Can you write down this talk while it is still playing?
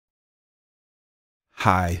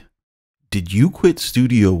Hi, did you quit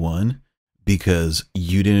Studio One because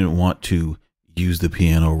you didn't want to use the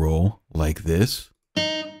piano roll like this?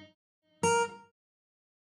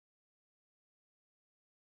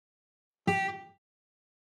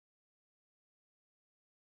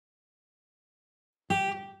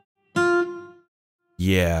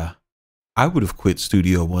 Yeah, I would have quit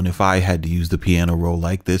Studio One if I had to use the piano roll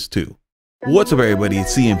like this too. What's up, everybody?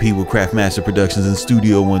 It's CMP with Craftmaster Productions and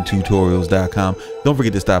Studio1Tutorials.com. Don't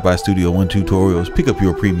forget to stop by Studio One Tutorials, pick up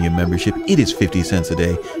your premium membership. It is 50 cents a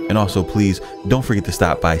day. And also, please don't forget to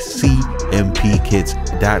stop by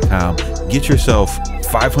CMPKits.com. Get yourself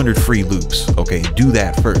 500 free loops. Okay, do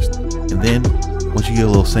that first. And then once you get a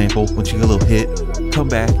little sample, once you get a little hit, come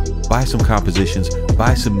back, buy some compositions,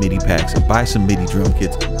 buy some MIDI packs, buy some MIDI drum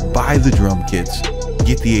kits, buy the drum kits.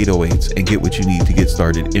 Get the 808s and get what you need to get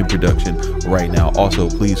started in production right now. Also,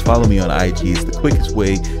 please follow me on IG. It's the quickest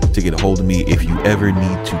way to get a hold of me if you ever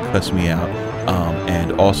need to cuss me out.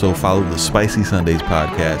 And also follow the Spicy Sundays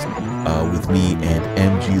podcast with me and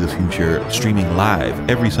MG the Future, streaming live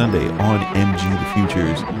every Sunday on MG the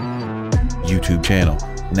Future's YouTube channel.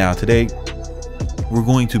 Now, today we're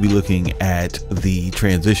going to be looking at the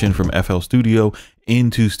transition from FL Studio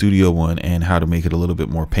into Studio One and how to make it a little bit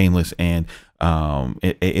more painless. And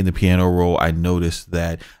in the piano roll, I noticed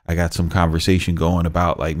that I got some conversation going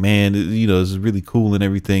about like, man, you know, this is really cool and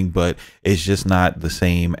everything, but it's just not the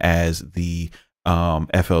same as the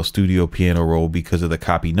FL Studio piano roll because of the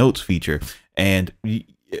copy notes feature. And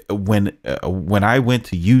when I went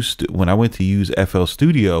to use FL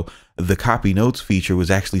Studio, the copy notes feature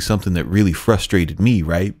was actually something that really frustrated me,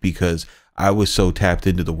 right? Because I was so tapped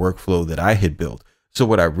into the workflow that I had built. So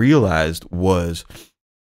what I realized was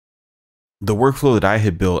the workflow that I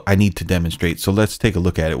had built, I need to demonstrate. So let's take a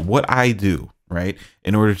look at it. What I do, right,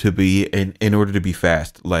 in order to be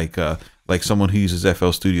fast, like someone who uses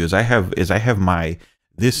FL Studio, I have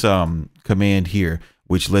this command here,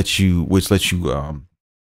 which lets you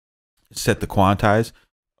set the quantize,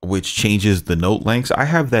 which changes the note lengths. I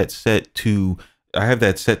have that set to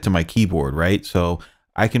my keyboard, right? So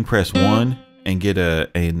I can press 1 and get a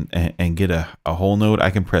whole note. I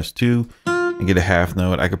can press 2 and get a half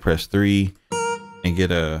note. I could press 3 and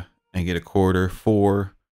get a quarter,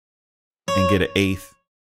 4 and get an eighth,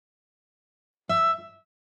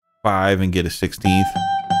 5 and get a 16th.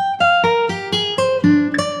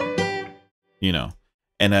 You know,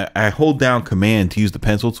 and I hold down Command to use the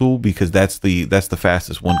pencil tool because that's the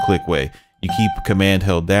fastest one-click way. You keep Command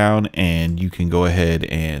held down and you can go ahead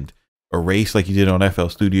and erase like you did on FL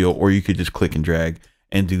Studio, or you could just click and drag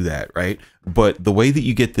and do that, right? But the way that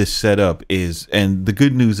you get this set up is, and the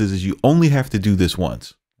good news is you only have to do this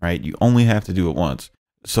once, right? You only have to do it once.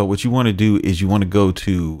 So what you want to do is you want to go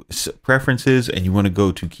to preferences and you want to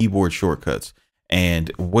go to keyboard shortcuts.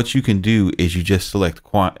 And what you can do is you just select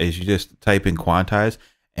you just type in quantize,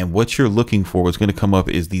 and what you're looking for, what's going to come up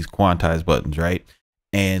is these quantize buttons, right?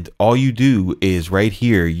 And all you do is right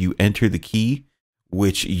here, you enter the key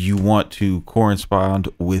which you want to correspond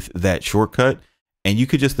with that shortcut, and you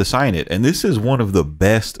could just assign it. And this is one of the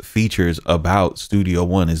best features about Studio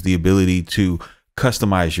One, is the ability to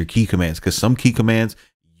customize your key commands, because some key commands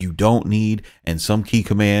you don't need, and some key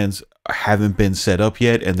commands haven't been set up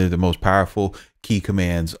yet, and they're the most powerful key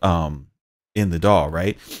commands in the DAW,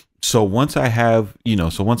 right? So once I have,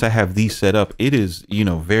 these set up, it is,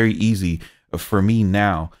 very easy for me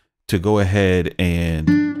now to go ahead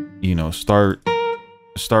and,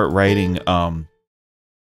 start writing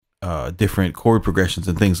different chord progressions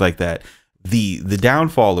and things like that. The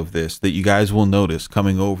downfall of this that you guys will notice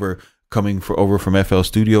coming over from FL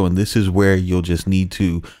Studio, and this is where you'll just need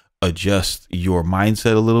to adjust your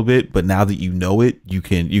mindset a little bit, but now that you know it, you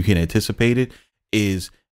can anticipate it,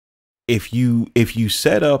 is if you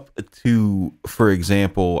set up to, for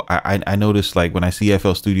example, I notice, like when I see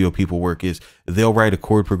FL Studio people work, is they'll write a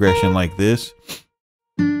chord progression like this.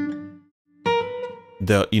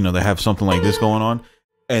 They have something like this going on,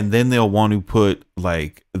 and then they'll want to put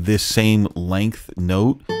like this same length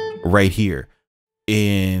note right here.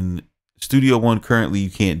 In Studio One currently, you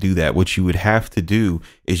can't do that. What you would have to do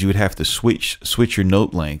is you would have to switch your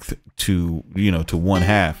note length to, to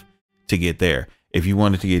 1/2 to get there. If you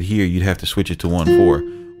wanted to get here, you'd have to switch it to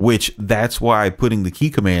 1/4, which that's why putting the key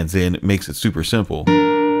commands in makes it super simple.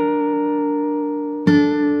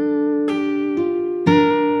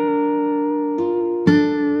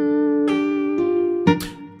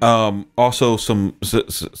 Also some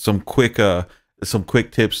quick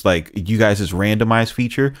tips, like you guys' randomize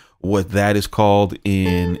feature, what that is called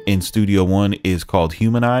in Studio One is called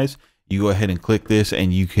humanize. You go ahead and click this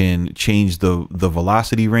and you can change the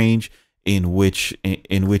velocity range in which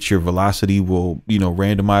your velocity will, you know,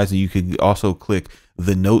 randomize. And you can also click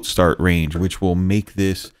the note start range, which will make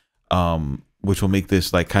this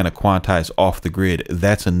like kind of quantize off the grid.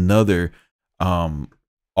 That's another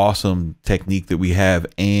awesome technique that we have,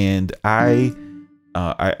 and I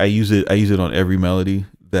use it on every melody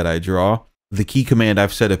that I draw. The key command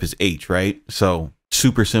I've set up is H, right? So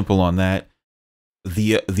super simple on that.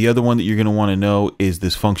 The other one that you're going to want to know is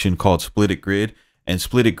this function called split at grid. And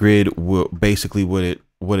split at grid will basically what it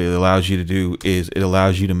allows you to do is it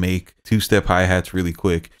allows you to make two-step hi-hats really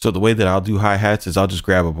quick. So the way that I'll do hi-hats is I'll just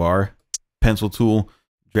grab a bar, pencil tool,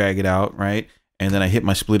 drag it out, right? And then I hit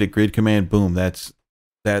my split at grid command, boom, that's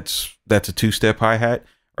a two-step hi-hat,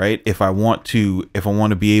 right? If I want to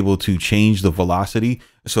be able to change the velocity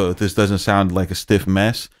so that this doesn't sound like a stiff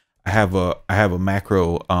mess, I have a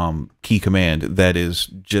macro key command that is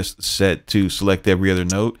just set to select every other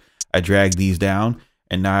note. I drag these down,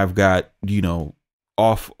 and now I've got, you know,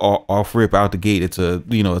 off rip out the gate. It's a,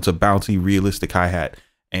 you know, it's a bouncy, realistic hi-hat.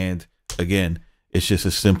 And again, it's just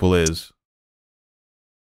as simple as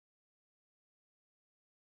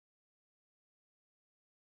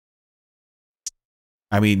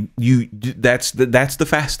I mean, that's the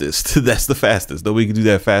fastest. That's the fastest. Nobody can do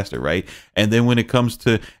that faster, right? And then when it comes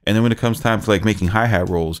time for like making hi-hat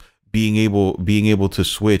rolls, being able to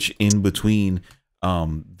switch in between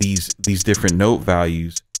these different note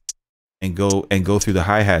values and go through the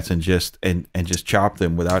hi-hats and just chop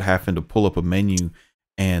them without having to pull up a menu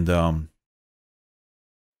and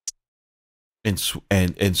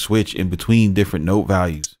switch in between different note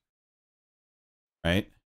values, right?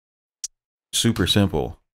 Super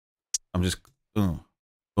simple. I'm just boom,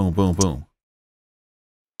 boom, boom, boom.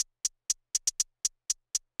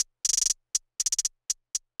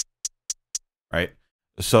 Right.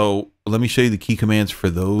 So let me show you the key commands for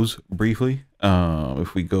those briefly.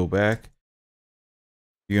 If we go back,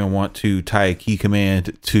 you're gonna want to tie a key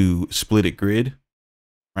command to split at grid,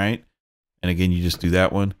 right? And again, you just do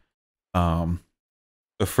that one.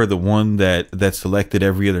 For the one that selected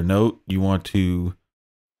every other note, you want to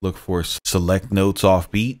look for select notes off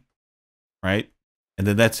beat, right? And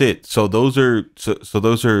then that's it. So those are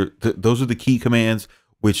those are the key commands,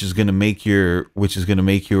 which is gonna make your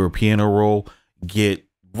piano roll get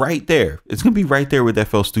right there. It's gonna be right there with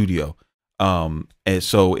FL Studio. And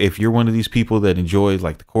so if you're one of these people that enjoys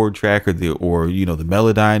like the chord track or the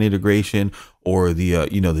Melodyne integration or the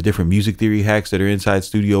the different music theory hacks that are inside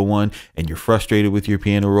Studio One, and you're frustrated with your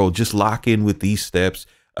piano roll, just lock in with these steps.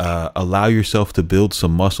 Allow yourself to build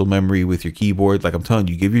some muscle memory with your keyboard. Like I'm telling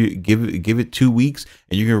you, give it 2 weeks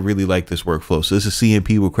and you're gonna really like this workflow. So this is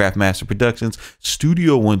CMP with Craftmaster Productions,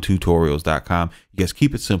 Studio1Tutorials.com. You guys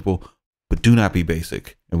keep it simple, but do not be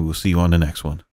basic, and we will see you on the next one.